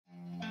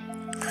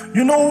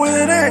You know what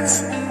it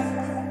is?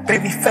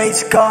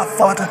 Babyfacez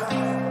Godfather,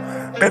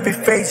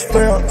 Babyfacez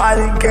real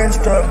island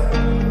gangster.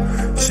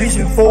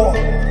 Season 4.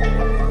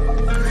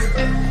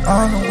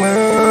 I'm a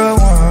real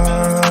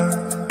one.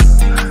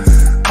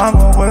 I'm a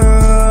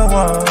real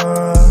one.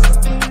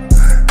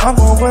 I'm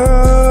a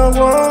real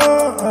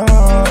one.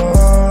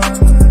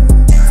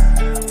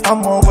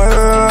 I'm a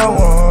real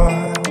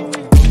one.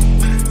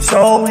 So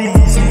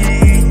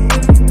easy.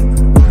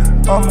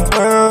 I'm a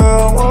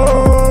real one.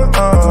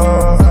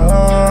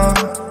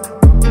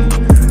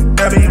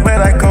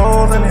 Everywhere I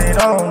go, then it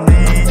on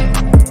me.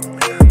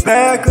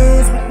 Bad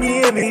goods with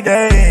me every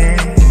day.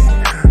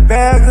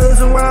 Bad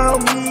goods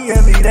around me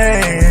every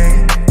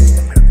day.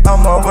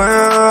 I'm a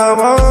real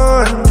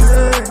one.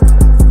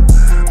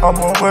 I'm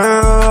a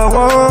real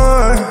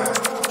one.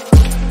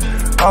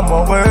 I'm a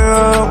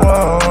real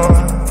one.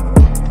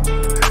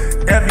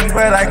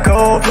 Everywhere I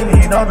go, then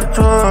it on the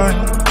turn.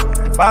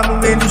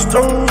 Bottom in the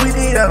store, we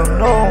need, I don't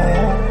know.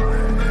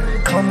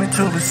 Coming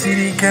to the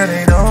city,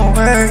 getting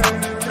away.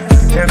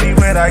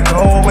 Everywhere I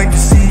go, wait to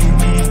see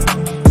me.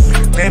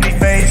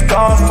 Babyfacez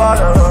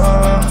Godfather,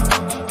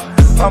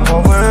 I'm a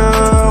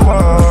real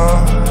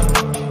one.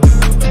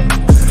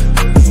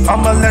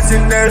 I'm a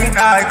legendary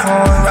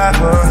icon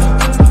rapper,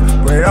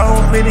 but I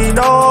don't really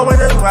know where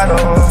to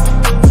rattle.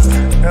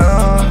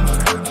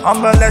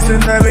 I'm a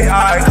legendary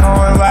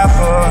icon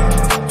rapper.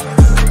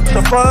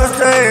 The first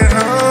day,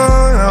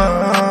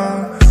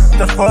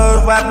 the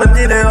first rapper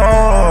did it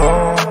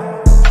all.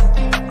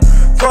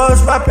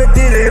 First rapper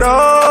did it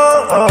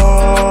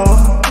all.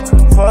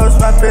 First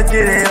rapper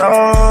did it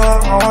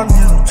all on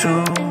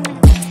YouTube.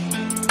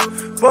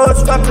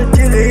 First rapper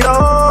did it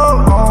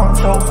all on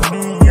social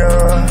media.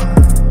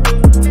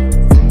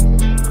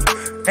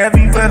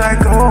 Everywhere I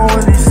go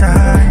in this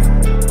side,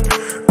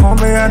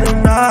 homie, I do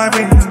not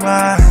really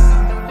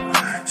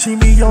ride. See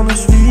me on the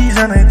streets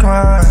and they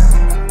cry.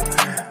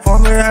 For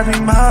me, I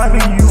remind me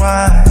you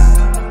why.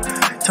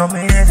 Tell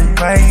me that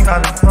it's rain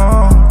on the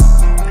phone.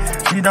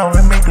 You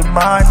don't make the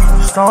mind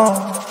you strong.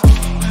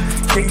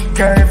 Take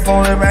care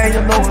for the man,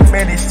 you know what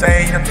many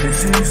say. I'm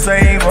just the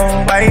same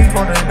old way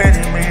for the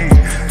many me.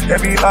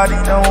 Everybody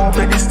knows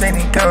that it's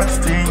standing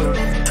country.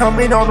 Tell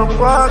me on the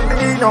block, and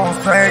they don't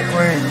say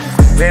green.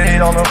 Ready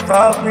on the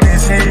block, and they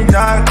say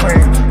not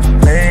green.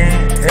 Hey,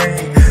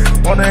 hey.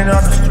 Running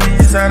on the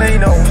streets, and they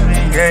know me.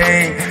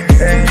 Hey,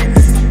 hey.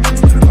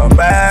 A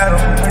battle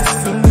is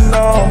too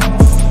long.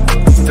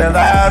 That I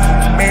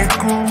make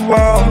cool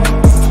wrong.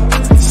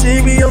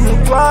 See me on the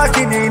block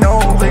and they know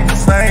they the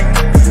same.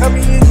 I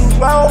mean, in the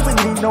road and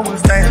they know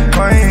it's that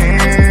pain.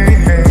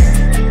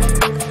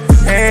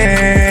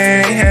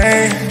 Hey,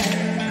 hey,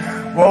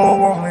 whoa,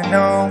 woman,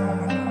 no,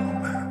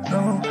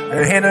 no. The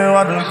hitter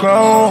on the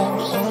ground,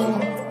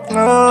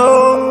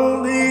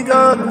 no, they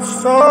got a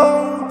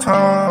song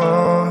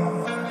time.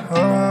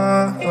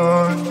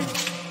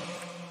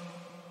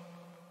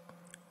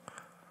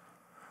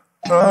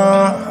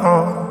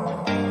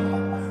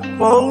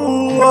 Whoa,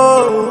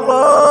 whoa,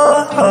 whoa.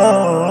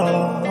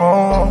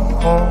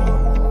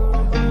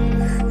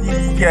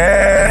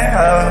 Yeah,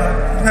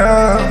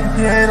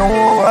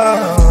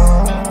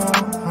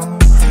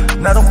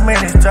 not a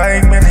many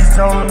times, many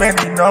songs,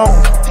 many know.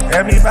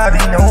 Everybody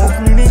knows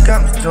when it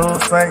comes to the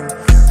same.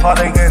 All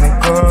they getting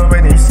good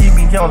when they see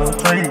me on the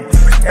street.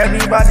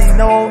 Everybody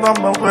knows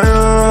I'm a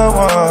real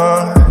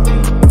one.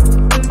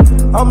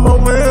 I'm a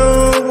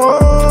real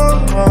one.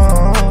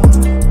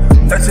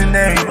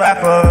 Legendary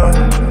rapper.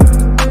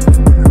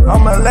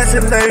 I'm a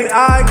legendary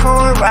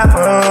icon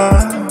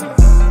rapper.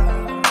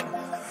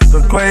 The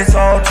greatest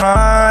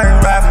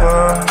all-time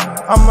rapper.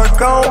 I'm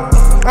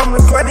the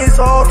greatest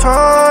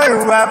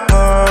all-time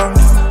rapper.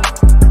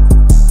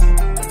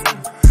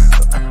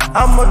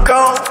 I'm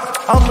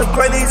the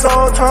greatest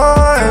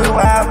all-time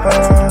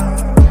rapper.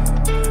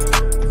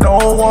 No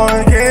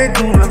one can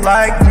do it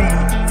like me.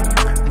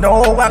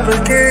 No rapper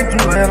can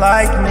do it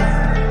like me.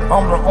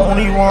 I'm the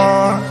only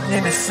one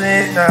in the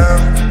scene now.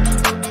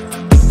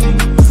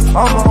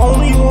 I'm the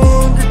only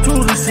one to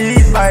do the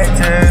shit like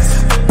this.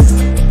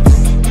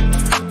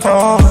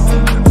 Oh,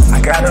 I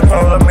gotta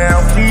roll a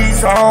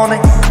mouthpiece on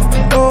it.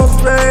 Don't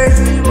play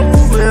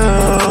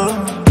real.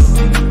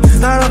 It's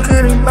not a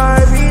good in my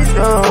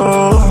video.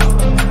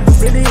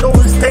 Really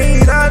don't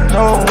stay, I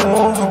know.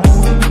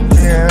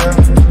 Yeah,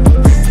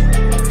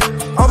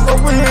 I'm a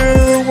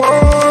real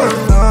one.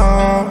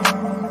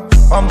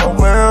 I'm a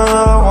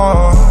real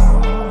one.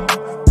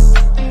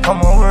 I'm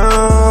a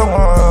real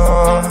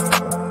one.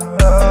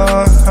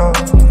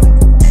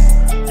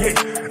 Yeah,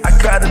 I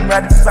got a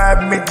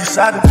 95 minutes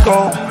out of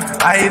gold.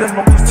 I hit them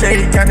on the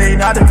shake and they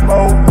not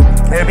involved.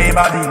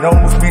 Everybody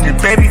knows me, the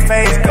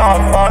Babyfacez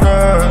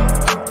Godfather.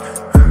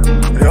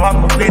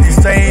 I'm a bitch,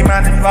 same,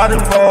 I just not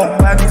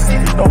involved. I just see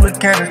the know the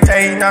can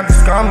attain, I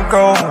just come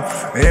go.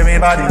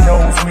 Everybody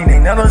knows me, they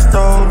never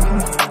stole.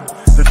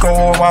 The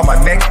gold around my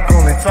neck,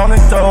 girl, it's on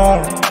its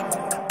own.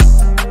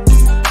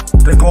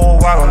 The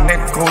gold around my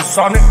neck, goes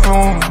sonic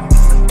boom.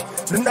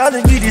 The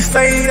other be the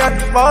same, I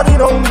just bought it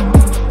on.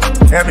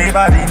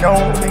 Everybody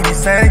knows me,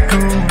 it's that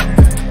cool.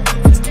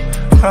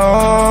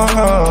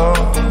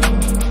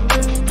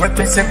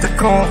 Represent the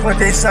coon when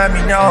they sign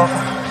me off.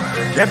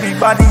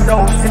 Everybody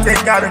knows that they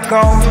gotta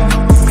go.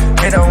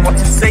 They don't want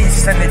to say,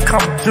 and they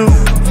come through.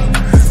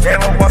 They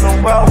don't want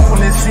to well when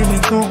they see me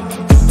through.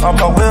 I'm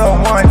a real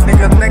one,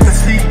 nigga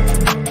see.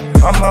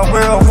 I'm a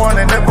real one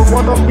and never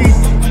wanna be.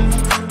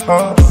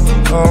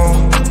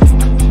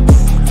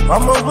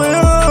 I'm a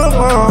real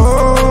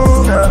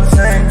one, I'm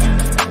saying.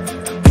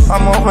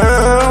 I'm a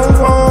real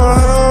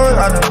one,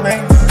 I don't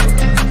make.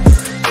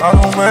 I'm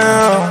a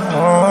real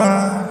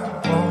one.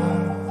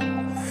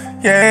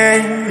 Yeah.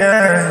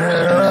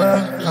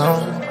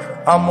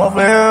 I'm a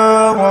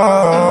real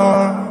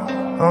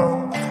one.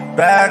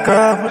 Back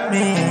up with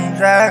me,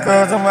 back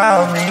up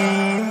around me.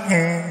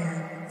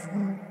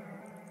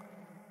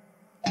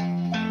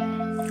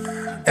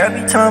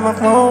 Every time I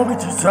flow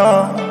with your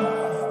song,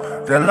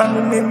 the love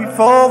me made me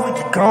fall with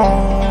you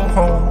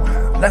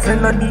gone.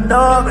 Lesson let me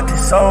know with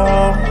this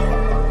soul.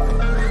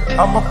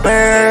 I'm a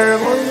bad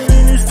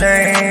one, you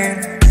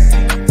stand.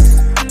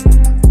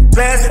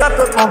 Best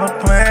rapper on the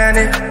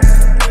planet,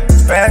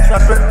 best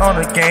rapper on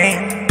the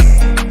game,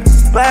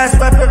 best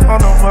rapper on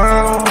the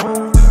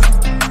world.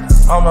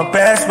 I'm the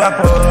best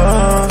rapper,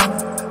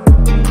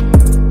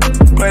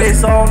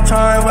 greatest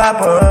all-time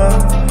rapper.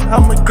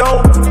 I'm a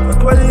GOAT, the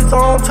greatest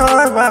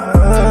all-time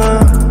rapper.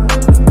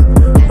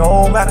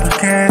 No rapper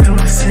can do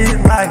shit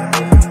like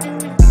me.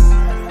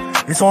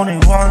 It's only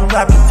one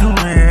rapper do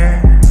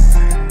it.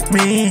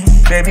 Me,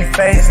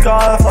 Babyfacez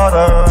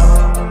Godfather.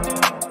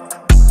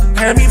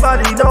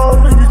 Everybody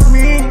knows it's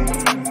me,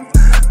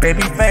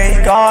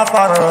 Babyfacez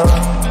Godfather.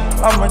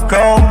 I'm a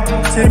GOAT,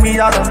 send me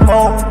out the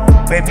boat.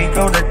 Baby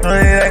go to 3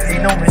 like they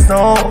know me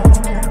so.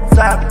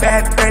 Fly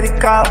back, baby,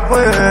 got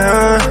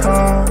work.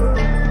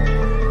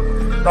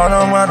 Run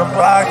around the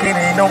block and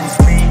they know it's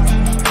me.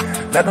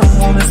 Let them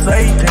wanna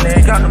say, then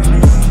they gotta be.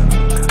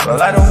 But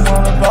I don't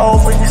wanna go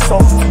when you're so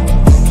cool.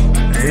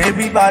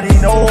 Everybody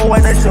know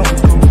when they show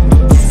cool.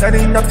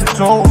 Setting up the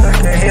troll, they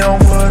can hit on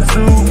one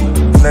too.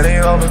 Let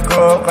it on the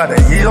club, got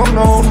they hit on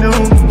no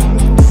news.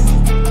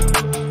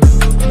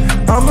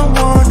 I'm the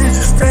one that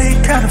just stay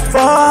kinda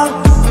far.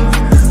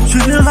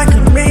 Treat you like a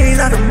man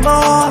out of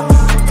mall.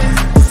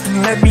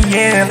 Let me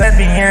in, let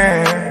me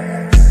in.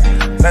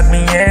 Let me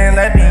in,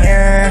 let me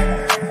in.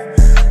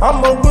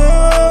 I'm a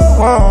real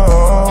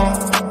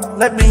one.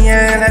 Let me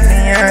in, let me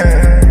in.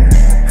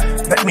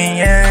 Let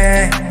me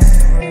in.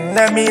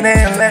 Let me in,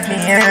 let me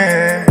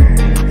in.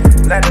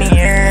 Let me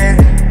in.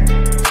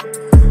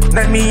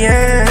 Let me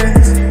in.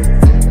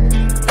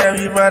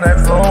 Everybody at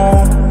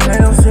home, they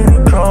don't see me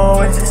cold.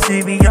 They just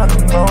see me on the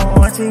road.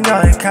 I think I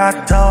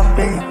got top,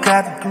 big,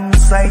 got the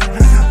sight.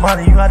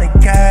 Money, money,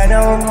 cat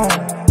on.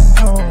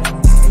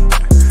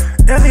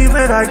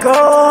 Everywhere I go,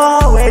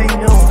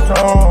 waiting your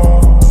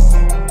tone.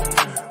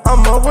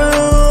 I'm a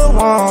real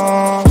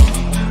one.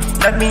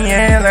 Let me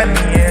in, let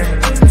me in.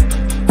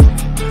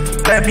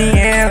 Let me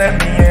in, let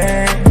me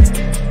in.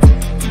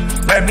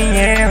 Let me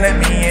in, let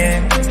me in.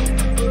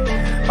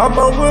 I'm a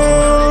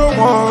real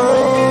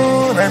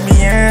one. Let me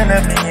in,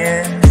 let me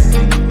in.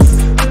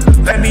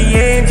 Let me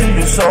into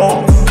your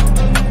soul.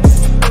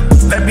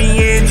 Let me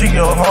into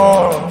your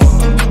heart.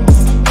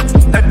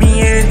 Let me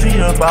into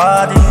your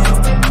body.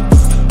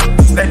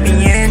 Let me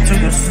into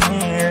your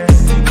skin.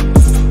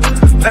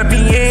 Let me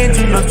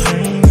into your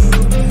dreams.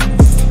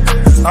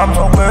 I'm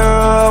a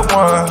real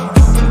one.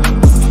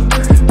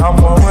 I'm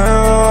a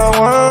real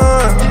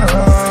one.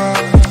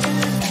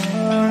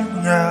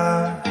 Yeah.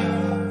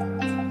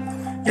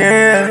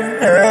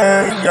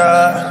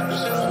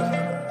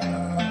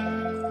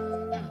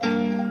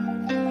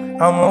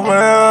 I'm a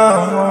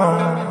real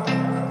one.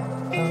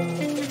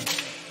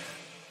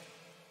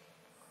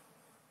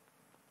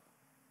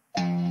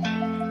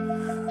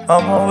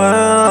 I'm a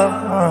real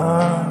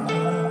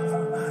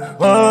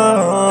one.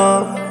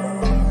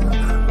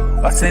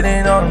 I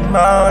sitting on the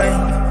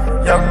mind.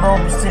 Y'all know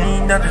me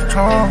sing that the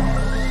tongue.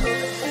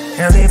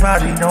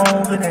 Everybody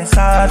knows when they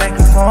side they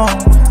can wrong.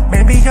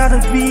 Maybe gotta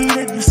be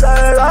that you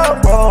side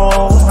out,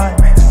 bro.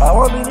 I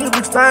want me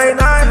to stay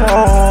night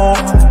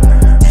home.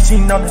 You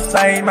seen on the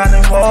same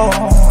animal.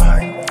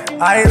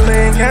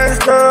 Island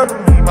gangsta,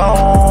 we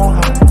more.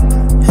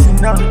 You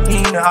seen on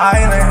the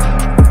island.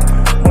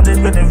 With the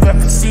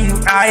Babyfacez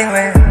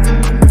Island,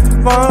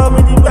 mom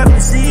with the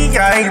Babyfacez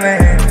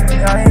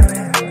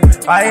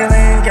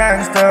Island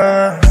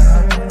gangsta.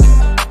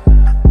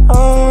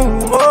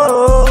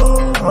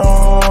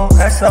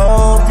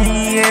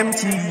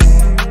 SODMG,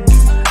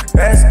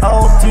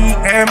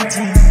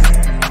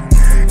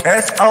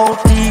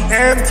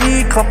 SODMG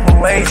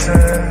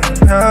Corporation,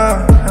 yeah,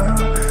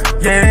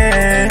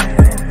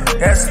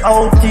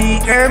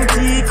 SODMG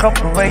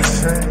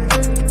Corporation.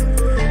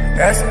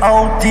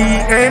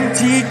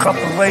 SODMG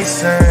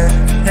Corporation,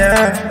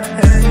 yeah.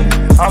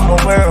 I'm a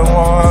real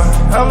one.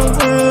 I'm a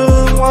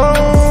real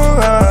one.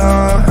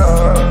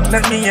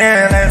 Let me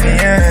in.